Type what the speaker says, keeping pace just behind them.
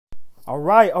All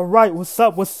right,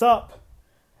 what's up?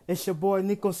 It's your boy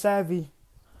Nico Savvy.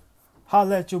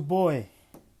 Holla at your boy.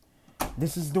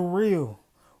 This is The Real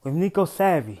with Nico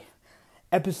Savvy.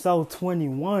 Episode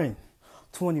 21.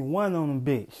 21 on them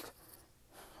bitch.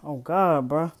 Oh God,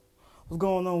 bro. What's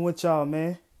going on with y'all,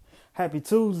 man? Happy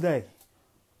Tuesday.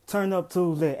 Turn Up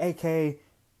Tuesday, aka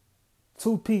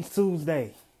Two-Piece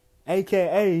Tuesday,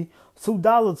 aka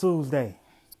 $2 Tuesday.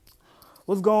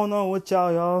 What's going on with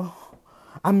y'all?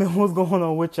 What's going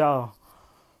on with y'all?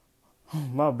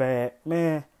 My bad,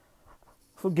 man.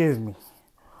 Forgive me.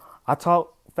 I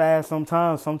talk fast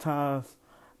sometimes. Sometimes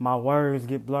my words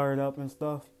get blurred up and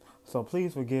stuff. So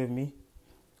please forgive me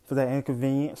for that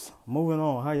inconvenience. Moving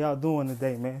on. How y'all doing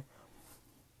today, man?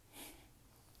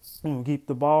 I'm gonna keep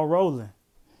the ball rolling.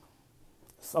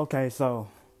 Okay, so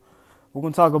we're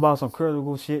gonna talk about some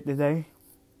critical shit today.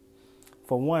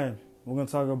 For one, we're gonna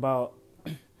talk about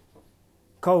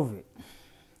COVID.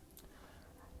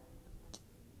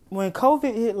 When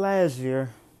COVID hit last year,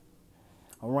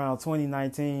 around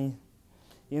 2019,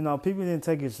 people didn't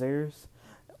take it serious.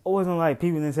 It wasn't like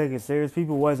people didn't take it serious.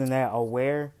 People wasn't that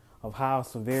aware of how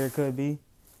severe it could be.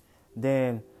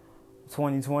 Then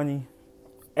 2020,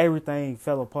 everything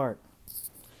fell apart.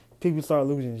 People started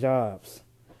losing jobs.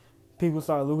 People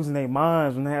started losing their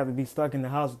minds when they had to be stuck in the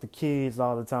house with the kids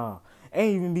all the time. And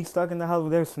even be stuck in the house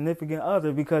with their significant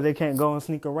other because they can't go and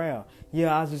sneak around.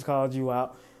 Yeah, I just called you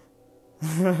out.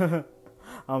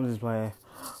 I'm just playing.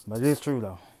 But it's true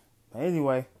though. But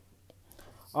anyway,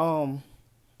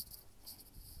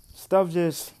 stuff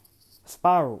just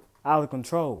spiraled out of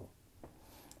control.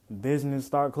 Business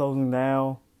started closing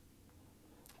down.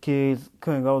 Kids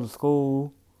couldn't go to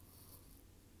school.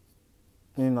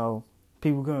 People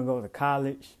couldn't go to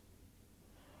college.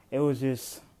 It was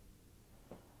just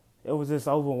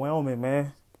overwhelming,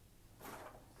 man.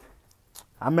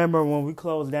 I remember when we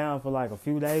closed down for like a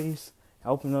few days,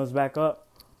 opened us back up.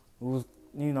 It was,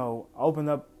 opened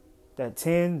up at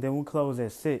 10, then we closed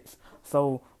at 6.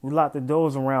 So we locked the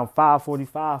doors around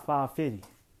 5:45, 5:50.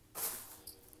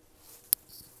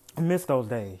 I miss those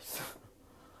days.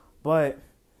 But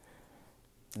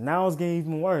now it's getting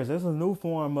even worse. There's a new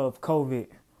form of COVID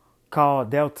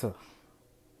called Delta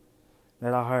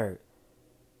that I heard.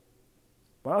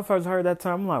 When I first heard that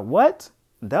term, I'm like, what?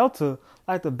 Delta?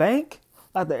 Like the bank?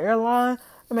 Like the airline?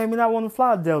 It made me not want to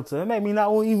fly Delta. It made me not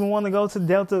even want to go to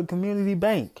Delta Community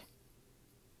Bank.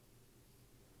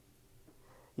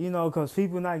 Because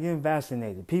people not getting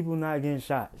vaccinated. People not getting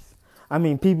shots.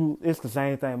 It's the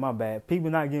same thing, my bad. People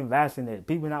not getting vaccinated.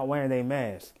 People not wearing their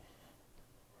mask.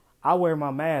 I wear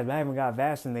my mask, but I haven't got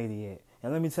vaccinated yet.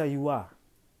 And let me tell you why.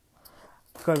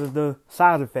 Because of the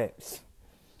side effects.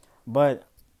 But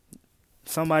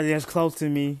somebody that's close to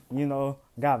me,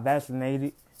 got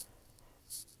vaccinated.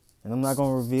 And I'm not going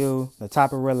to reveal the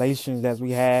type of relations that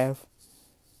we have.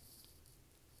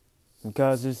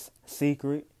 Because it's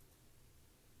secret.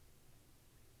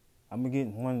 I'm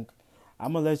going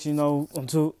to let you know. I'm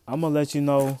going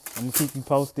to keep you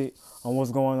posted on what's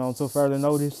going on until further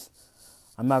notice.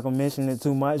 I'm not going to mention it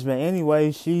too much. But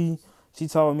anyway, she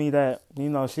told me that,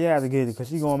 she had to get it because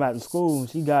she going back to school. And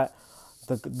she got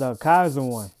the Kaiser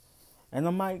one. And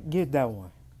I might get that one.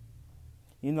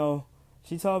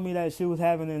 She told me that she was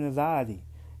having an anxiety.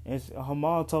 And her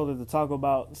mom told her to talk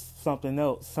about something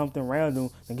else, something random,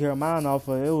 and get her mind off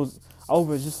of it. It was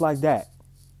over just like that.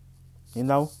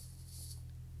 But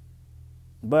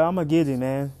I'm going to get it,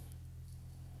 man.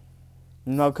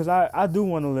 Because I do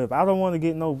want to live. I don't want to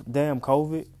get no damn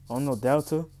COVID or no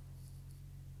Delta.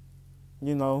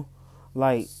 I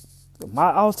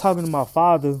was talking to my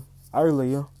father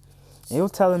earlier. And he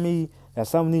was telling me that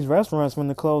some of these restaurants, when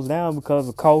they close down because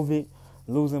of COVID,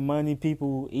 losing money,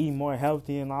 people eating more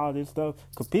healthy and all this stuff.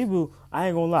 Because people, I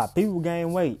ain't going to lie, people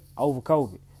gain weight over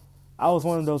COVID. I was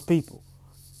one of those people.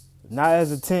 Not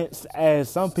as intense as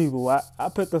some people. I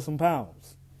picked up some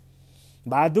pounds.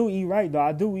 But I do eat right, though.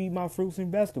 I do eat my fruits and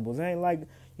vegetables. It ain't like,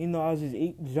 I just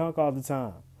eat junk all the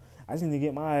time. I just need to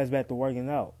get my ass back to working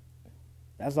out.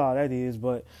 That's all that is.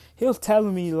 But he was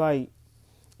telling me, it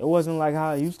wasn't like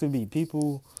how it used to be.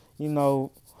 People,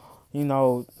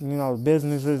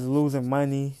 businesses losing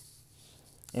money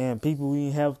and people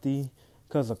eating healthy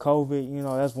because of COVID.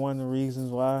 That's one of the reasons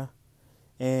why.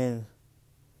 And,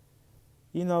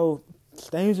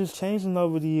 things just changing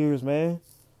over the years, man.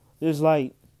 It's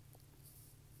like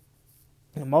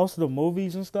most of the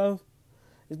movies and stuff,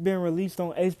 it's been released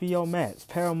on HBO Max,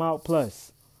 Paramount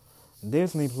Plus,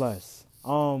 Disney Plus,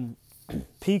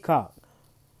 Peacock,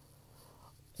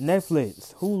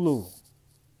 Netflix, Hulu,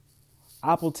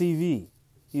 Apple TV,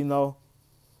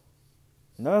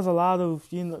 There's a lot of,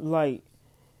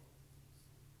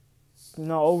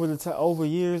 over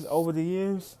the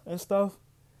years and stuff,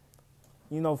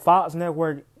 Fox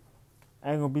Network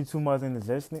ain't gonna be too much in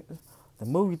existence. The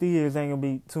movie theaters ain't gonna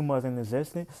be too much in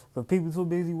existence. But people too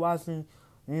busy watching,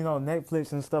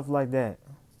 Netflix and stuff like that.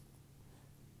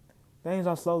 Things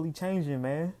are slowly changing,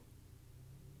 man.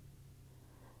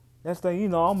 That's the, I'm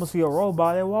gonna see a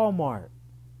robot at Walmart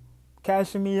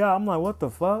cashing me out. I'm like, what the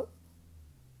fuck?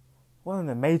 What in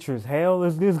the Matrix hell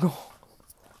is this going?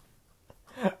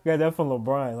 Got that from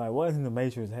LeBron. Like, what in the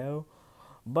Matrix hell?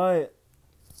 But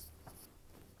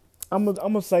I'm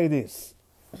gonna say this,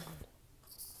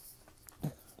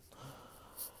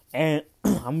 and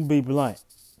I'm gonna be blunt.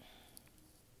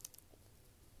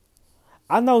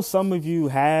 I know some of you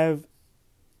have,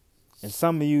 and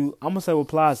some of you, I'm gonna say what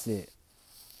Ply said.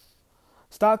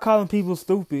 Stop calling people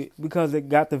stupid because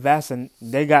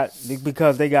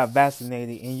because they got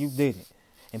vaccinated and you didn't.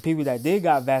 And people that did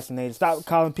got vaccinated, stop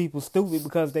calling people stupid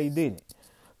because they didn't.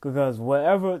 Because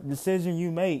whatever decision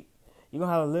you make, you're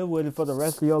gonna have to live with it for the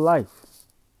rest of your life.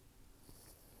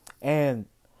 And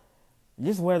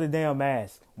just wear the damn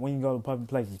mask when you go to public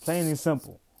places. Plain and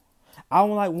simple. I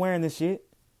don't like wearing this shit.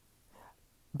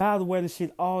 But I have to wear this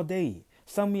shit all day.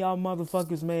 Some of y'all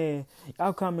motherfuckers, man,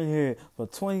 y'all come in here for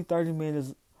 20, 30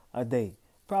 minutes a day.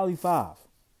 Probably 5.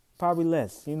 Probably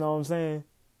less. You know what I'm saying?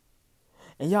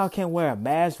 And y'all can't wear a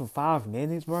mask for 5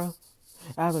 minutes, bro.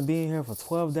 I haven't been here for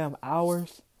 12 damn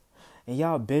hours. And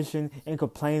y'all bitching and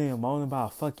complaining and moaning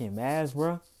about a fucking mask,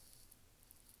 bro.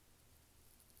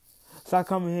 Stop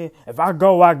coming here. If I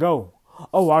go, I go.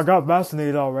 Oh, I got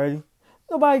vaccinated already.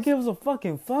 Nobody gives a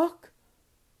fucking fuck.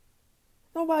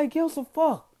 Nobody gives a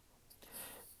fuck.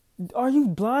 Are you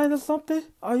blind or something?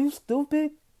 Are you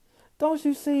stupid? Don't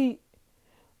you see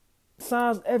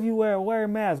signs everywhere? Wear a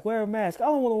mask, wear a mask. I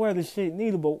don't want to wear this shit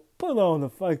neither, but put on the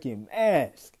fucking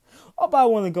mask.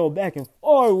 Nobody want to go back and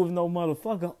forth with no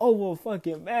motherfucker over a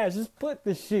fucking mask. Just put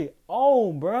the shit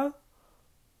on, bruh.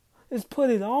 Just put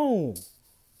it on.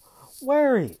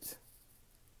 Wear it.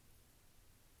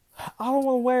 I don't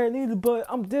want to wear it neither, but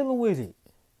I'm dealing with it.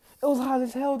 It was hot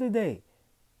as hell today.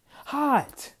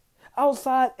 Hot.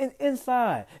 Outside and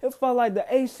inside. It felt like the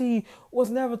AC was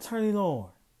never turning on.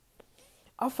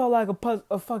 I felt like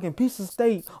a fucking piece of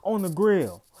steak on the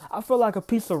grill. I felt like a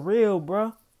piece of rib,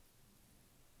 bruh.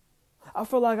 I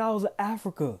felt like I was in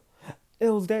Africa. It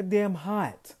was that damn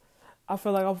hot. I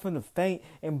felt like I was finna faint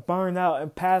and burn out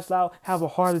and pass out, have a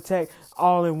heart attack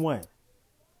all in one.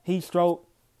 Heat stroke.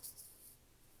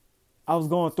 I was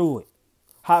going through it.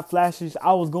 Hot flashes.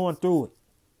 I was going through it.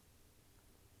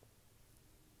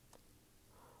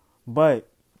 But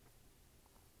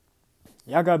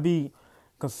y'all gotta be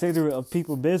considerate of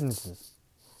people's businesses.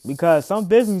 Because some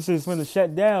businesses finna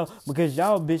shut down because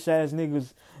y'all bitch ass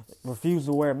niggas refuse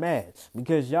to wear masks.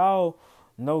 Because y'all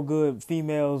no good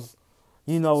females,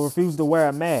 refuse to wear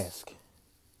a mask.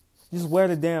 Just wear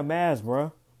the damn mask,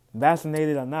 bro.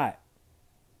 Vaccinated or not.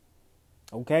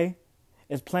 Okay?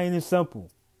 It's plain and simple.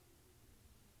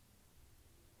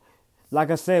 Like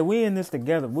I said, we in this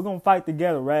together. We're going to fight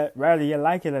together, rather you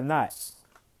like it or not.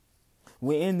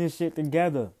 We're in this shit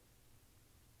together.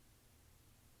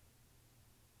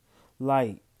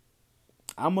 Like,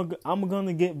 I'm going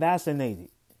to get vaccinated.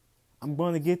 I'm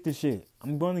going to get the shit.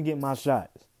 I'm going to get my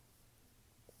shots.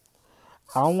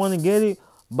 I don't want to get it,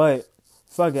 but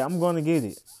fuck it, I'm going to get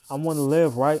it. I want to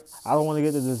live, right? I don't want to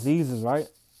get the diseases, right?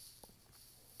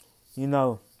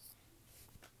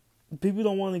 People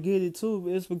don't want to get it too,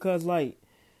 but it's because, like,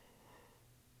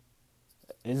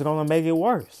 it's going to make it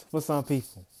worse for some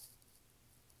people.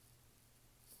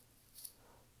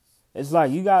 It's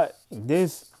like you got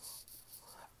this.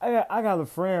 I got a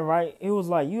friend, right? It was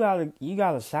like you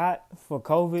got a shot for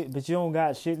COVID, but you don't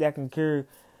got shit that can cure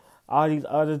all these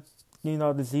other,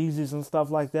 diseases and stuff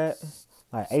like that.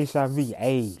 Like HIV,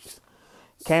 AIDS,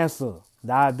 cancer,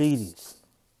 diabetes,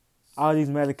 all these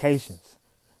medications.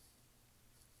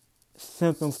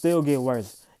 Symptoms still get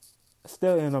worse,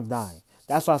 still end up dying.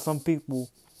 That's why some people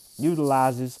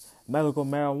utilizes medical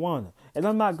marijuana. And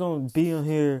I'm not going to be in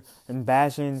here and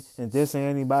bashing and dissing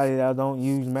anybody that don't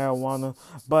use marijuana,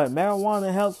 but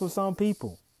marijuana helps with some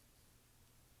people.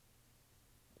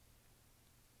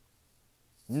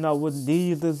 With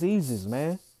these diseases,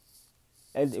 man.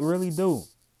 It really do.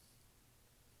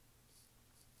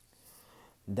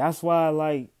 That's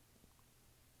why,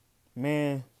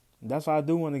 that's why I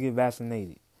do want to get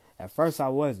vaccinated. At first I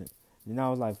wasn't. Then I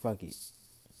was like, fuck it.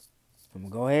 I'm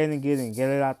going to go ahead and get it and get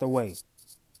it out the way.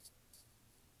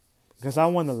 Because I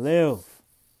want to live.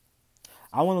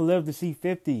 I want to live to see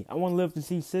 50. I want to live to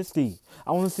see 60.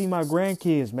 I want to see my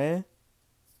grandkids, man.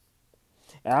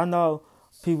 And I know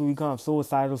People become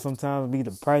suicidal sometimes, be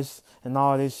depressed and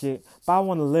all this shit. But I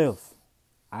want to live.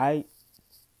 Alright?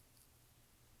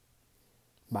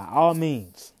 By all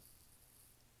means.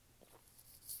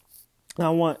 I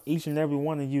want each and every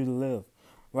one of you to live.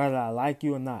 Whether I like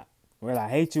you or not. Whether I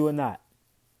hate you or not.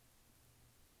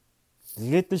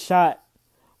 Get the shot.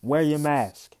 Wear your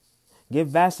mask. Get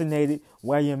vaccinated.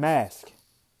 Wear your mask.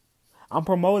 I'm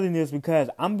promoting this because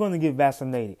I'm going to get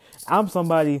vaccinated. I'm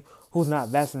somebody who's not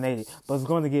vaccinated, but is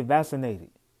going to get vaccinated.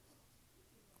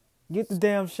 Get the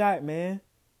damn shot, man.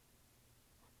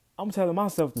 I'm telling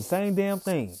myself the same damn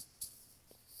thing.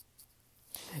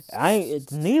 The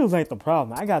needles ain't the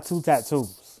problem. I got 2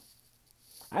 tattoos.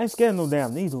 I ain't scared of no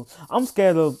damn needles. I'm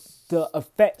scared of the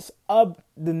effects of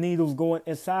the needles going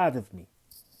inside of me.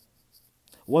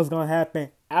 What's going to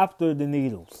happen after the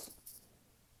needles?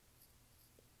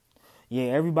 Yeah,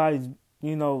 everybody's,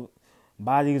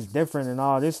 body is different and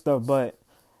all this stuff, but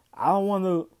I don't want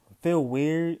to feel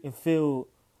weird and feel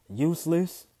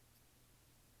useless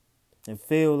and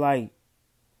feel like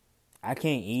I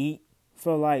can't eat,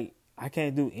 feel like I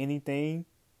can't do anything.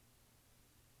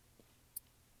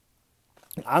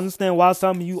 I understand why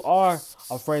some of you are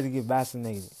afraid to get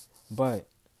vaccinated, but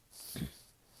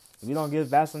if you don't get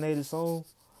vaccinated soon,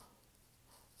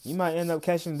 you might end up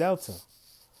catching Delta.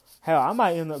 Hell, I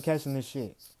might end up catching this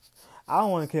shit. I don't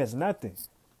want to catch nothing.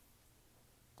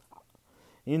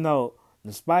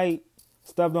 Despite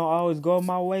stuff don't always go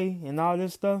my way and all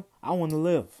this stuff, I want to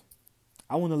live.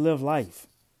 I want to live life.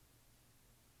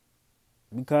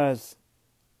 Because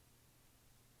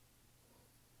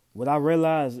what I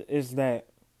realize is that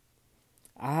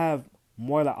I have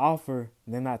more to offer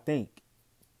than I think.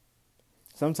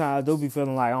 Sometimes I do be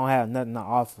feeling like I don't have nothing to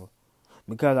offer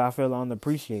because I feel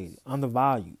unappreciated,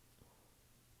 undervalued.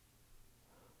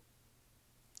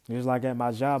 Just like at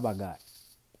my job I got.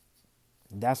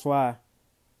 That's why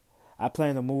I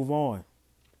plan to move on.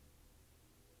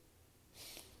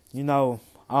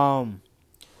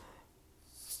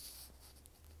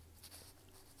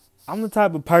 I'm the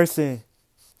type of person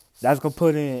that's going to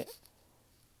put in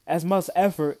as much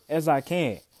effort as I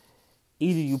can.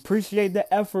 Either you appreciate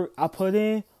the effort I put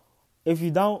in. If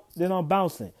you don't, then I'm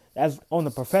bouncing. That's on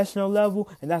the professional level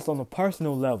and that's on the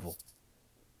personal level.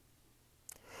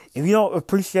 If you don't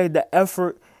appreciate the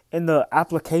effort and the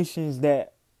applications the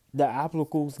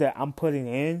applicals that I'm putting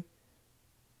in,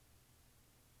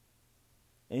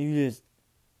 and you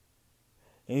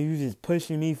just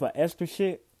pushing me for extra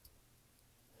shit,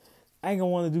 I ain't gonna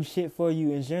want to do shit for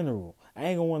you in general. I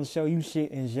ain't gonna want to show you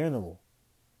shit in general.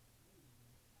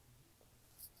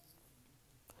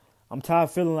 I'm tired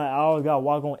of feeling like I always gotta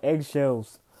walk on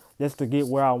eggshells just to get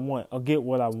where I want or get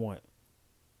what I want.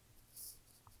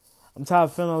 I'm tired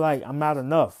of feeling like I'm not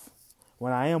enough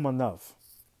when I am enough.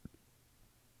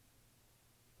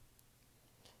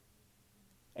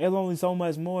 There's only so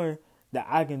much more that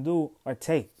I can do or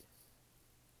take.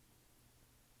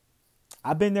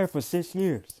 I've been there for 6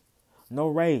 years. No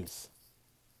raise.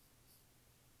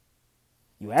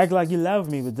 You act like you love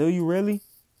me, but do you really?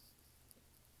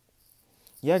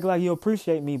 You act like you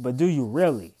appreciate me, but do you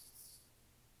really?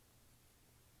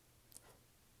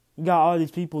 You got all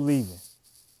these people leaving.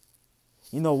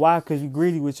 You know why? Because you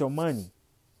greedy with your money.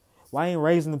 Why ain't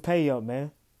raising the pay up,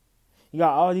 man? You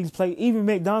got all these places, even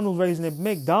McDonald's raising it.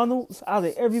 McDonald's, out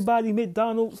of everybody,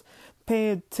 McDonald's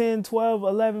paying $10,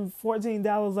 $12, $11,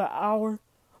 $14 an hour.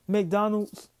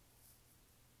 McDonald's.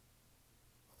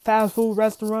 Fast food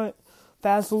restaurant,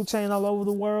 fast food chain all over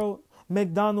the world.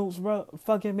 McDonald's, bro.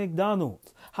 Fucking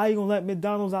McDonald's. How you gonna let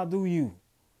McDonald's outdo you?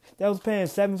 That was paying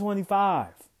 $7.25.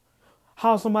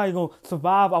 How somebody gonna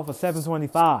survive off of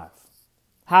 $7.25?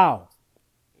 How?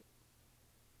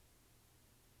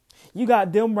 You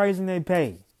got them raising their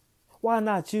pay. Why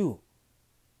not you?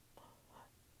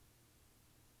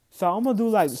 So I'm going to do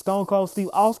like Stone Cold Steve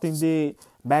Austin did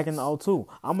back in the 02.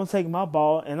 I'm going to take my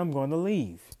ball and I'm going to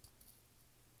leave.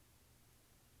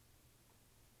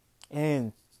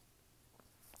 And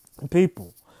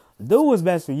people, do what's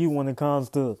best for you when it comes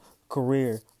to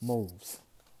career moves.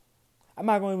 I'm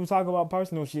not going to even talk about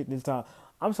personal shit this time.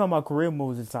 I'm talking about career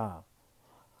moves this time.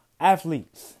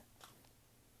 Athletes.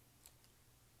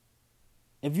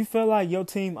 If you feel like your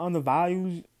team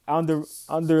undervalues,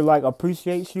 under like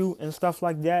appreciates you and stuff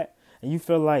like that, and you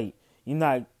feel like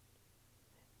the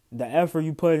effort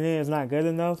you put in is not good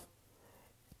enough,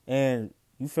 and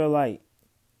you feel like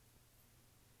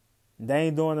they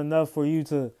ain't doing enough for you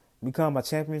to become a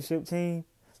championship team,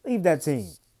 leave that team.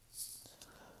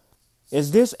 Is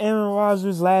this Aaron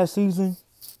Rodgers' last season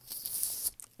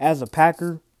as a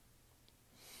Packer?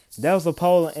 There was a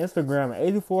poll on Instagram,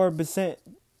 84%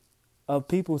 of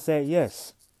people said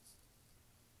yes.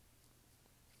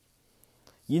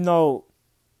 You know,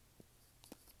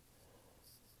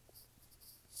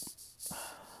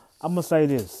 I'm going to say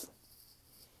this.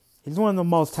 He's one of the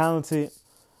most talented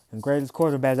and greatest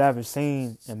quarterbacks I've ever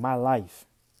seen in my life.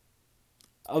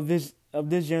 Of this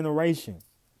generation.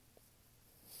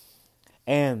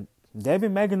 And they've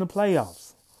been making the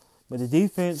playoffs. But the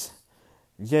defense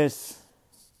it just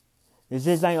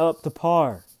ain't up to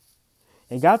par.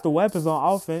 You got the weapons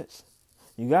on offense.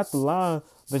 You got the line,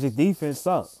 but your defense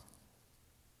sucks.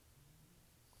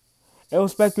 It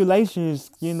was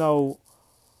speculations, a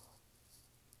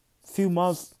few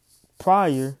months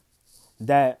prior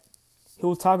that he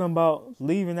was talking about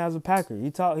leaving as a Packer.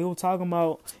 He was talking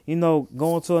about,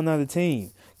 going to another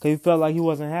team because he felt like he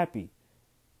wasn't happy.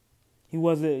 He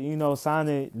wasn't,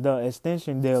 signing the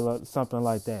extension deal or something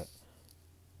like that.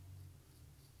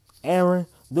 Aaron,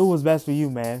 do what's best for you,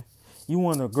 man. You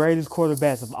one of the greatest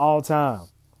quarterbacks of all time.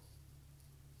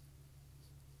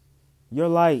 You're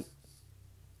like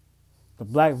the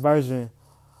black version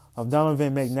of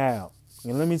Donovan McNabb.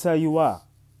 And let me tell you why.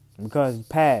 Because he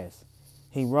passed.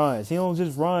 He runs. He don't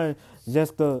just run he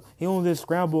don't just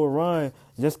scramble and run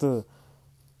just to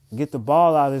get the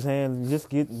ball out of his hand and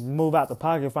just move out the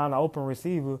pocket, find an open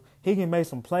receiver. He can make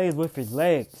some plays with his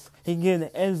legs. He can get in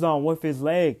the end zone with his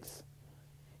legs.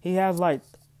 He has like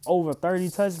over 30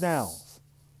 touchdowns.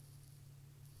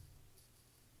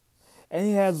 And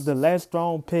he has the less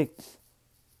thrown picks.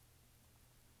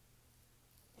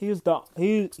 He don't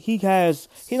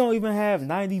even have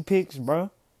 90 picks, bro.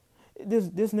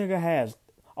 This nigga has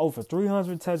over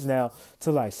 300 touchdowns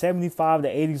to like 75 to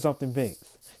 80 something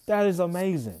picks. That is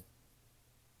amazing.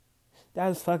 That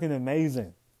is fucking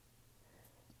amazing.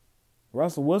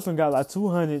 Russell Wilson got like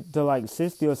 200 to like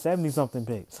 60 or 70 something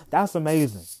picks. That's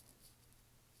amazing.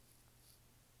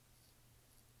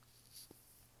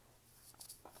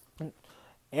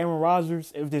 Aaron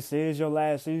Rodgers, if this is your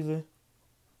last season,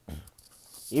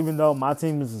 even though my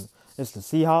team is the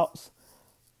Seahawks,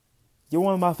 you're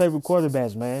one of my favorite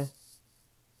quarterbacks, man.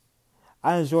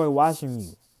 I enjoy watching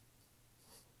you.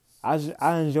 I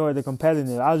enjoy the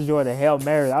competitiveness. I enjoy the Hail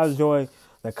Mary. I enjoy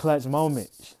the clutch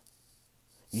moments.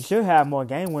 You should have more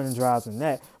game-winning drives than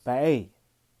that. But, hey,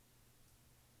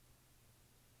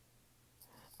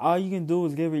 all you can do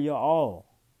is give it your all.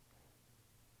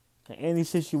 In any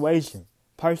situation,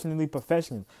 personally,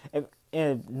 professionally. If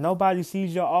nobody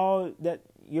sees your all that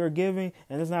you're giving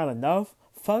and it's not enough,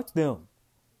 fuck them.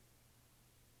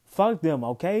 Fuck them,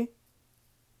 okay?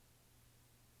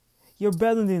 You're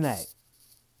better than that.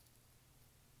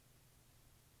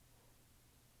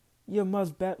 You're much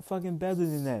fucking better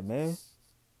than that, man.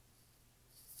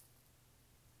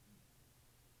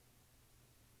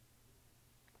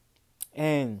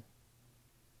 And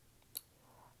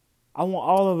I want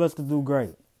all of us to do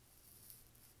great.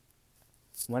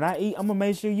 When I eat, I'm going to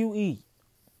make sure you eat.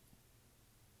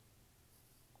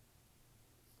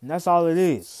 And that's all it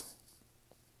is.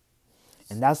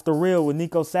 And that's the real with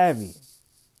Nico Savvy.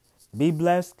 Be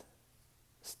blessed.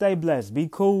 Stay blessed. Be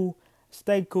cool.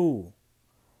 Stay cool.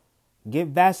 Get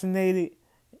vaccinated.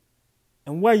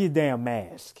 And wear your damn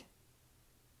mask.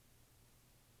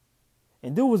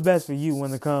 And do what's best for you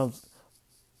when it comes,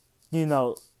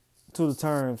 to the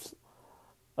terms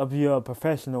of your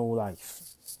professional life.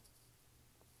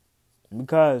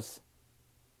 Because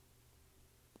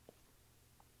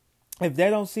if they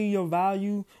don't see your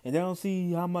value and they don't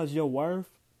see how much you're worth,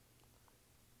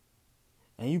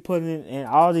 and you put in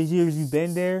all these years you've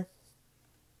been there,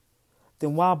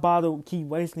 then why bother keep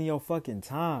wasting your fucking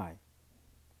time?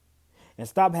 And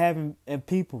stop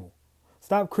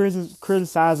stop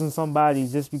criticizing somebody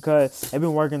just because they've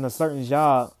been working a certain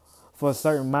job for a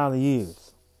certain amount of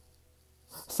years.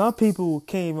 Some people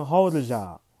can't even hold a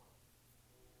job.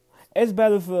 It's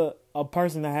better for a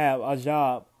person to have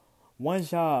one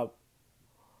job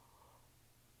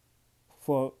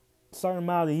for a certain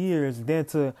amount of years than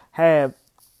to have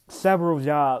several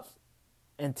jobs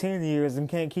in 10 years and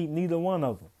can't keep neither one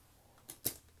of them.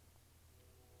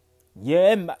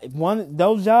 Yeah, one of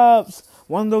those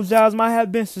jobs might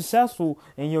have been successful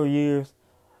in your years,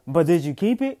 but did you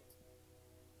keep it?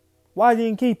 Why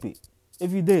didn't you keep it?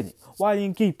 If you didn't, why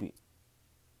didn't you keep it?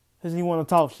 Because you want to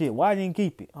talk shit. Why didn't you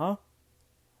keep it, huh?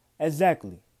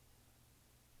 Exactly.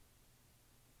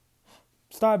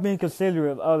 Start being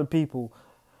considerate of other people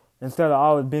instead of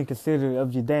always being considerate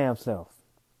of your damn self.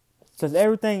 Because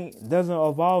everything doesn't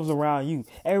evolve around you.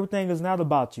 Everything is not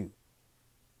about you.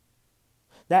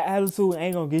 That attitude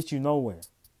ain't going to get you nowhere.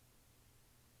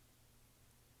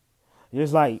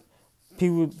 Just like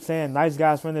people saying nice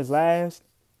guys friend is last.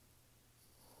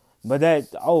 But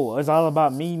it's all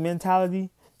about me mentality.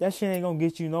 That shit ain't gonna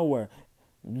get you nowhere.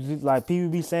 Like people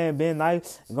be saying, being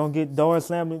nice, gonna get doors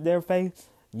slammed in their face.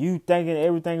 You thinking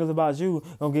everything is about you,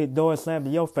 gonna get doors slammed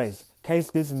in your face. Case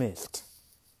dismissed.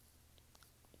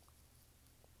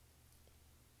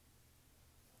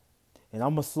 And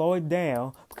I'm gonna slow it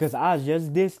down because I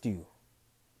just dissed you.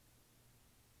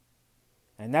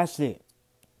 And that's it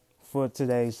for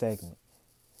today's segment,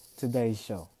 today's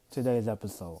show, today's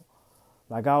episode.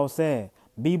 Like I was saying,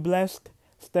 be blessed,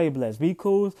 stay blessed. Be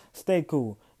cool, stay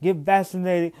cool. Get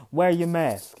vaccinated, wear your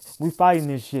mask. We fighting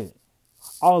this shit.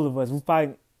 All of us, we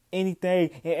fighting anything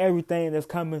and everything that's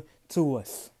coming to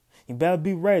us. You better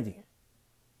be ready.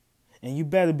 And you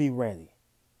better be ready.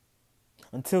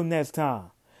 Until next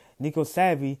time, Nico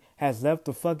Savvy has left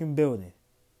the fucking building.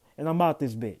 And I'm out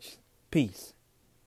this bitch. Peace.